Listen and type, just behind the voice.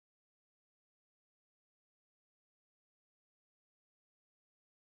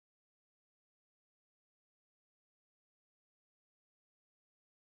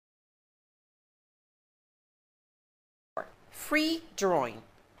Free drawing.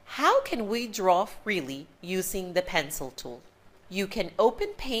 How can we draw freely using the pencil tool? You can open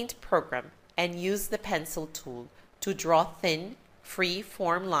Paint program and use the pencil tool to draw thin, free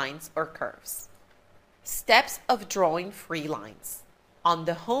form lines or curves. Steps of drawing free lines. On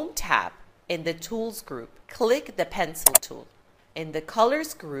the Home tab in the Tools group, click the Pencil tool. In the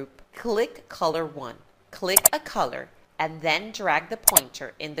Colors group, click Color 1. Click a color and then drag the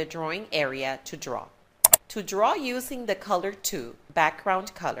pointer in the drawing area to draw. To draw using the Color 2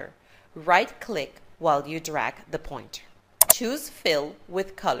 background color, right-click while you drag the pointer. Choose Fill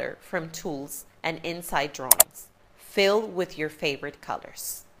with Color from Tools and Inside Drawings. Fill with your favorite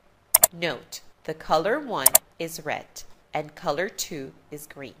colors. Note, the color 1 is red and color 2 is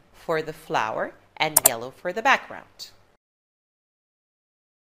green for the flower and yellow for the background.